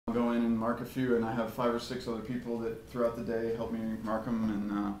mark a few, and I have 5 or 6 other people that throughout the day help me mark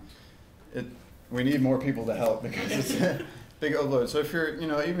them, and we need more people to help because it's a big upload. So if you're,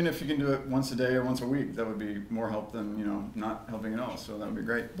 even if you can do it once a day or once a week, that would be more help than, not helping at all. So that would be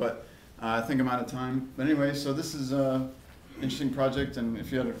great. But I think I'm out of time. But anyway, so this is an interesting project, and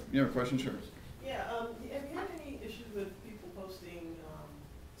if you have a question, sure. Yeah, have you had any issues with people posting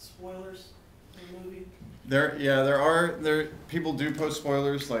spoilers for the movie? There people do post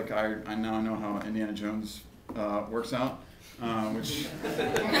spoilers. Like I now know how Indiana Jones works out, which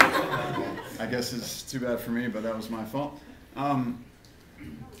I guess is too bad for me, but that was my fault. I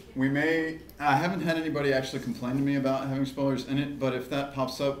haven't had anybody actually complain to me about having spoilers in it, but if that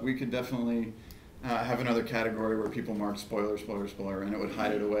pops up, we could definitely have another category where people mark spoiler, spoiler, spoiler, and it would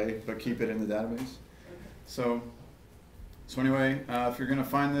hide it away, but keep it in the database. So anyway, if you're going to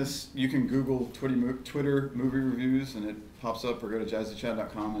find this, you can Google Twitter movie reviews, and it pops up, or go to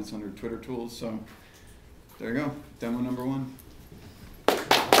jazzychat.com. It's under Twitter tools. So there you go, demo number 1.